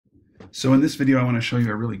So in this video, I want to show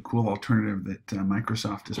you a really cool alternative that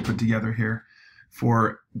Microsoft has put together here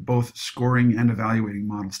for both scoring and evaluating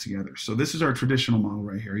models together. So this is our traditional model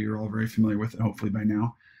right here. You're all very familiar with it, hopefully by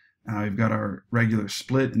now. We've got our regular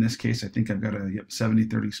split. In this case, I think I've got a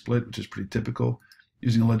 70-30 split, which is pretty typical,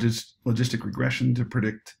 using a logistic regression to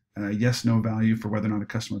predict yes-no value for whether or not a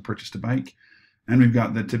customer purchased a bike. And we've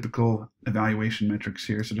got the typical evaluation metrics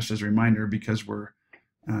here. So just as a reminder, because we're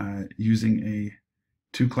using a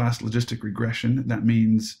two-class logistic regression, that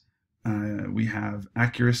means we have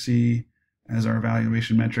accuracy as our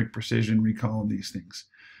evaluation metric, precision, recall, these things.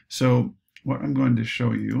 So what I'm going to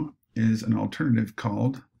show you is an alternative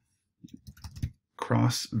called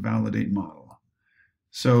cross-validate model.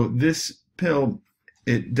 So this pill,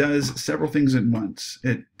 it does several things at once.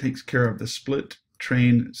 It takes care of the split,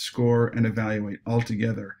 train, score, and evaluate all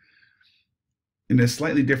together in a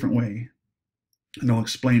slightly different way, and I'll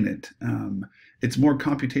explain it. It's more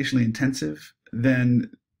computationally intensive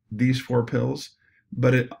than these four pills,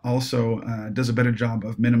 but it also does a better job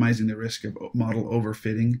of minimizing the risk of model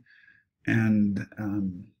overfitting. And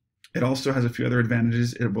it also has a few other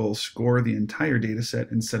advantages. It will score the entire data set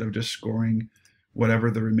instead of just scoring whatever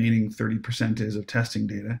the remaining 30% is of testing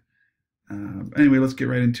data. Anyway, let's get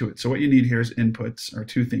right into it. So what you need here is inputs, are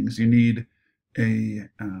two things. You need an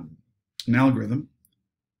algorithm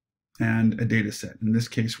and a data set. In this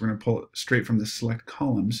case, we're going to pull it straight from the select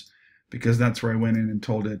columns, because that's where I went in and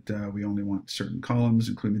told it we only want certain columns,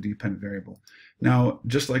 including the dependent variable. Now,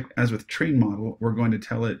 just like as with train model, we're going to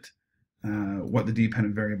tell it what the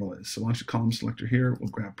dependent variable is. So launch the column selector here. We'll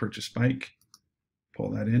grab purchase bike,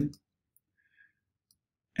 pull that in,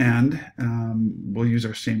 and we'll use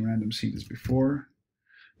our same random seed as before.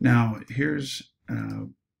 Now, here's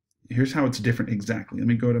how it's different exactly. Let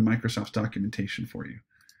me go to Microsoft's documentation for you.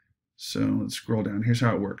 So let's scroll down. Here's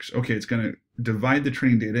how it works. Okay, it's going to divide the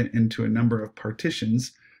training data into a number of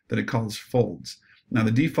partitions that it calls folds. Now the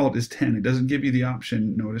default is 10. It doesn't give you the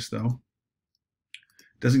option, notice though,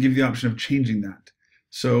 it doesn't give you the option of changing that.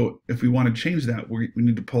 So if we want to change that, we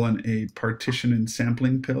need to pull in a partition and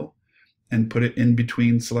sampling pill and put it in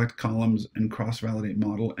between select columns and cross-validate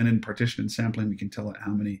model. And in partition and sampling, we can tell it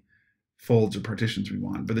how many folds or partitions we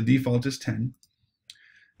want. But the default is 10.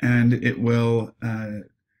 And it will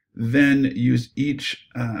then use each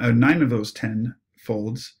 9 of those 10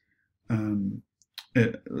 folds. So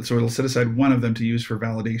it'll set aside one of them to use for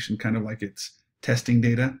validation, kind of like it's testing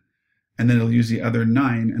data. And then it'll use the other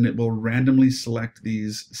 9, and it will randomly select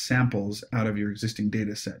these samples out of your existing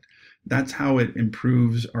data set. That's how it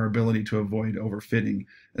improves our ability to avoid overfitting,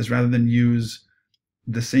 as rather than use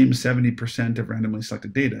the same 70% of randomly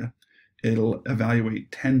selected data, it'll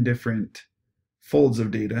evaluate 10 different folds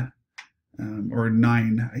of data, or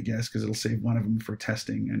 9, I guess, because it'll save one of them for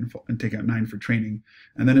testing and take out 9 for training.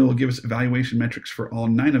 And then it will give us evaluation metrics for all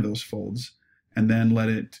 9 of those folds, and then let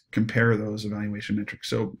it compare those evaluation metrics.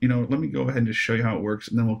 So, let me go ahead and just show you how it works,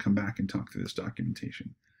 and then we'll come back and talk through this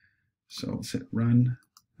documentation. So let's hit run,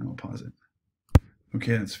 and we'll pause it.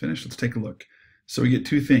 Okay, that's finished. Let's take a look. So we get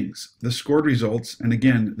two things, the scored results. And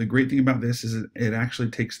again, the great thing about this is it actually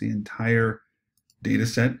takes the entire data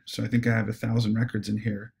set. So I think I have 1,000 records in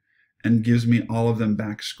here, and gives me all of them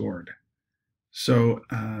back scored. So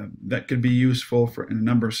that could be useful in a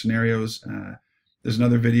number of scenarios. There's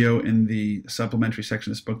another video in the supplementary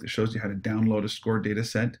section of this book that shows you how to download a scored data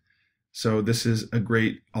set. So this is a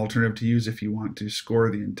great alternative to use if you want to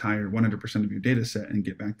score the entire 100% of your data set and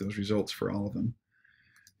get back those results for all of them.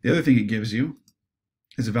 The other thing it gives you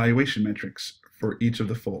is evaluation metrics for each of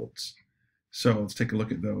the folds. So let's take a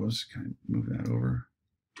look at those. Kind of move that over.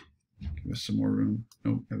 Give us some more room.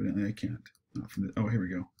 Oh, evidently I can't. Oh, here we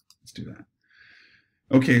go. Let's do that.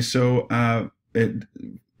 Okay, so it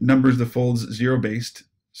numbers the folds 0-based.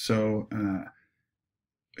 So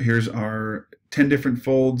here's our 10 different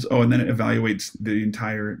folds. Oh, and then it evaluates the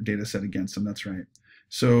entire data set against them. That's right.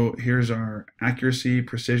 So here's our accuracy,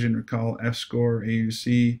 precision, recall, F-score,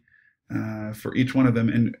 AUC for each one of them.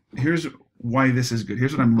 And here's why this is good.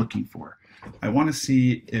 Here's what I'm looking for. I want to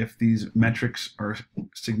see if these metrics are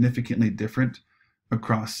significantly different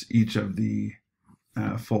across each of the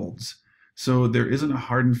folds. So there isn't a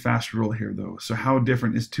hard and fast rule here, though. So how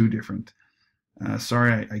different is too different?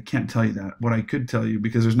 Sorry, I can't tell you that. What I could tell you,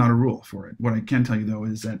 because there's not a rule for it, what I can tell you, though,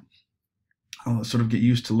 is that I'll sort of get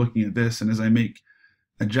used to looking at this, and as I make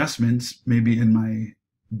adjustments, maybe in my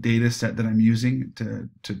data set that I'm using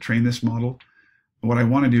to train this model, what I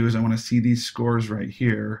want to do is I want to see these scores right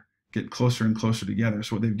here get closer and closer together.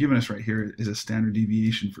 So what they've given us right here is a standard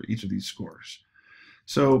deviation for each of these scores.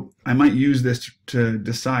 So I might use this to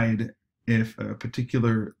decide if a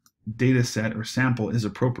particular data set or sample is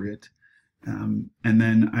appropriate. And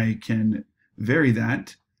then I can vary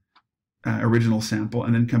that original sample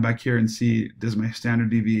and then come back here and see, does my standard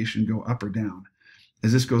deviation go up or down?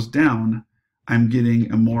 As this goes down, I'm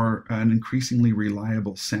getting an increasingly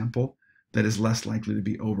reliable sample that is less likely to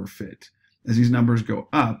be overfit. As these numbers go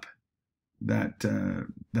up, that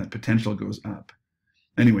potential goes up.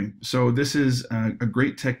 Anyway, so this is a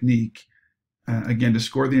great technique, again, to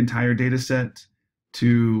score the entire data set,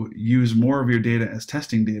 to use more of your data as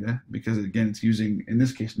testing data, because again, it's using, in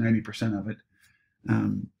this case, 90% of it.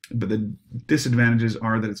 But the disadvantages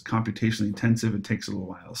are that it's computationally intensive. It takes a little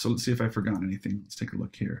while. So let's see if I forgot anything. Let's take a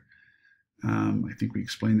look here. I think we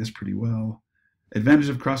explained this pretty well. Advantage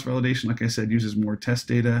of cross-validation, like I said, uses more test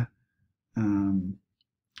data.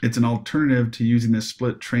 It's an alternative to using the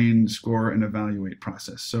split, train, score, and evaluate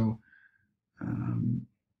process. So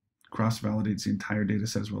cross-validates the entire data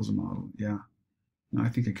set as well as a model. Yeah, no, I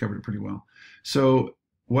think I covered it pretty well. So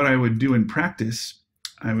what I would do in practice,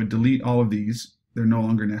 I would delete all of these. They're no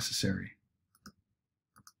longer necessary.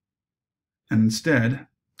 And instead,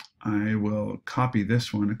 I will copy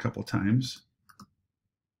this one a couple times,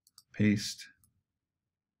 paste.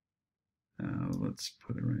 Let's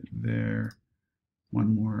put it right there.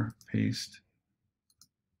 One more, paste.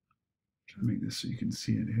 Try to make this so you can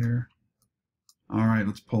see it here. All right,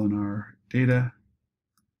 let's pull in our data.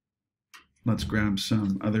 Let's grab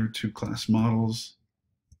some other two-class models.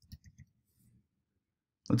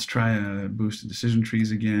 Let's try a boosted decision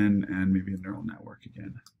trees again, and maybe a neural network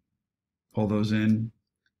again. Pull those in.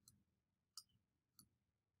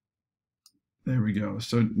 There we go.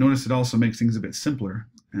 So notice it also makes things a bit simpler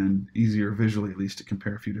and easier visually, at least, to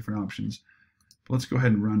compare a few different options. But let's go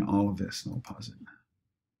ahead and run all of this, and I'll pause it.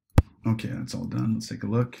 Okay, that's all done. Let's take a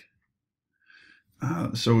look.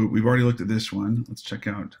 So we've already looked at this one. Let's check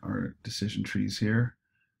out our decision trees here.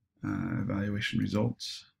 Evaluation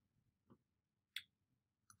results.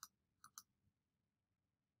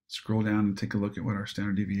 Scroll down and take a look at what our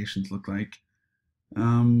standard deviations look like.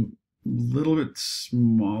 Little bit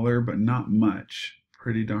smaller, but not much.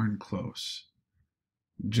 Pretty darn close.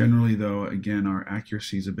 Generally, though, again, our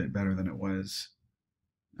accuracy is a bit better than it was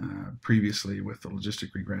previously with the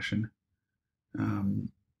logistic regression.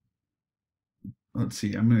 Let's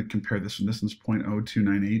see, I'm going to compare this one. This one's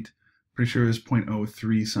 0.0298. Pretty sure it's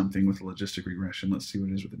 0.03 something with the logistic regression. Let's see what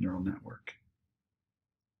it is with the neural network.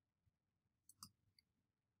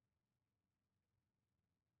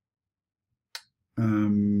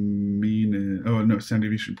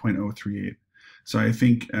 Standard deviation 0.038. So I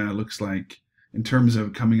think looks like in terms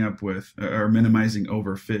of coming up with or minimizing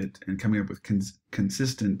overfit and coming up with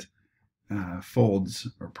consistent folds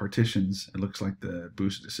or partitions, it looks like the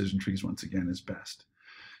boosted decision trees once again is best.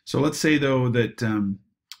 So let's say though that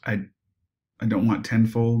I don't want 10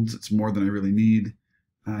 folds. It's more than I really need.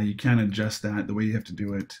 You can adjust that. The way you have to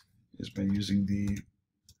do it is by using the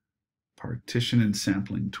partition and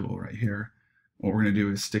sampling tool right here. What we're going to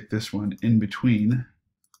do is stick this one in between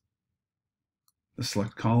the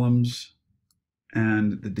select columns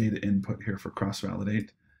and the data input here for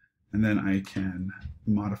cross-validate. And then I can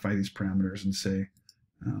modify these parameters and say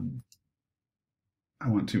I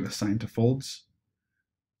want to assign to folds.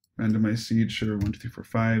 Randomize seed, sure, 1, 2, 3, 4,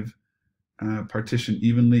 5. Partition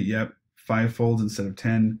evenly, yep, 5 folds instead of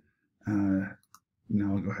 10. Now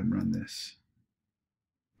I'll go ahead and run this.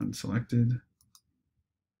 Unselected.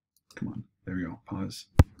 Come on. There we go, pause.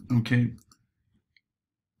 Okay,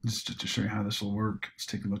 just to show you how this will work, let's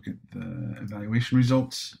take a look at the evaluation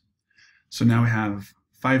results. So now we have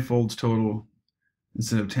 5 folds total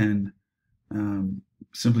instead of 10,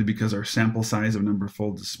 simply because our sample size of number of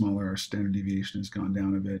folds is smaller, our standard deviation has gone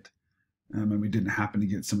down a bit, and we didn't happen to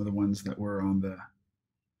get some of the ones that were on the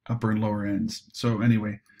upper and lower ends. So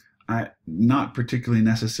anyway, not particularly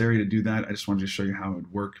necessary to do that. I just wanted to show you how it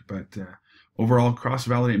would work, but overall,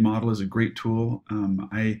 cross-validate model is a great tool.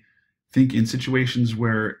 I think in situations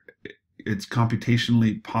where it's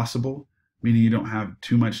computationally possible, meaning you don't have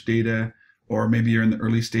too much data, or maybe you're in the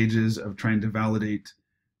early stages of trying to validate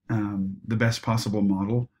the best possible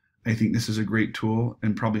model, I think this is a great tool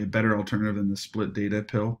and probably a better alternative than the split data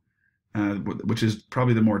pill, which is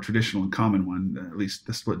probably the more traditional and common one. At least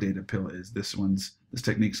the split data pill is. This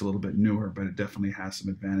technique's a little bit newer, but it definitely has some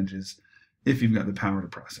advantages if you've got the power to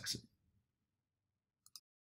process it.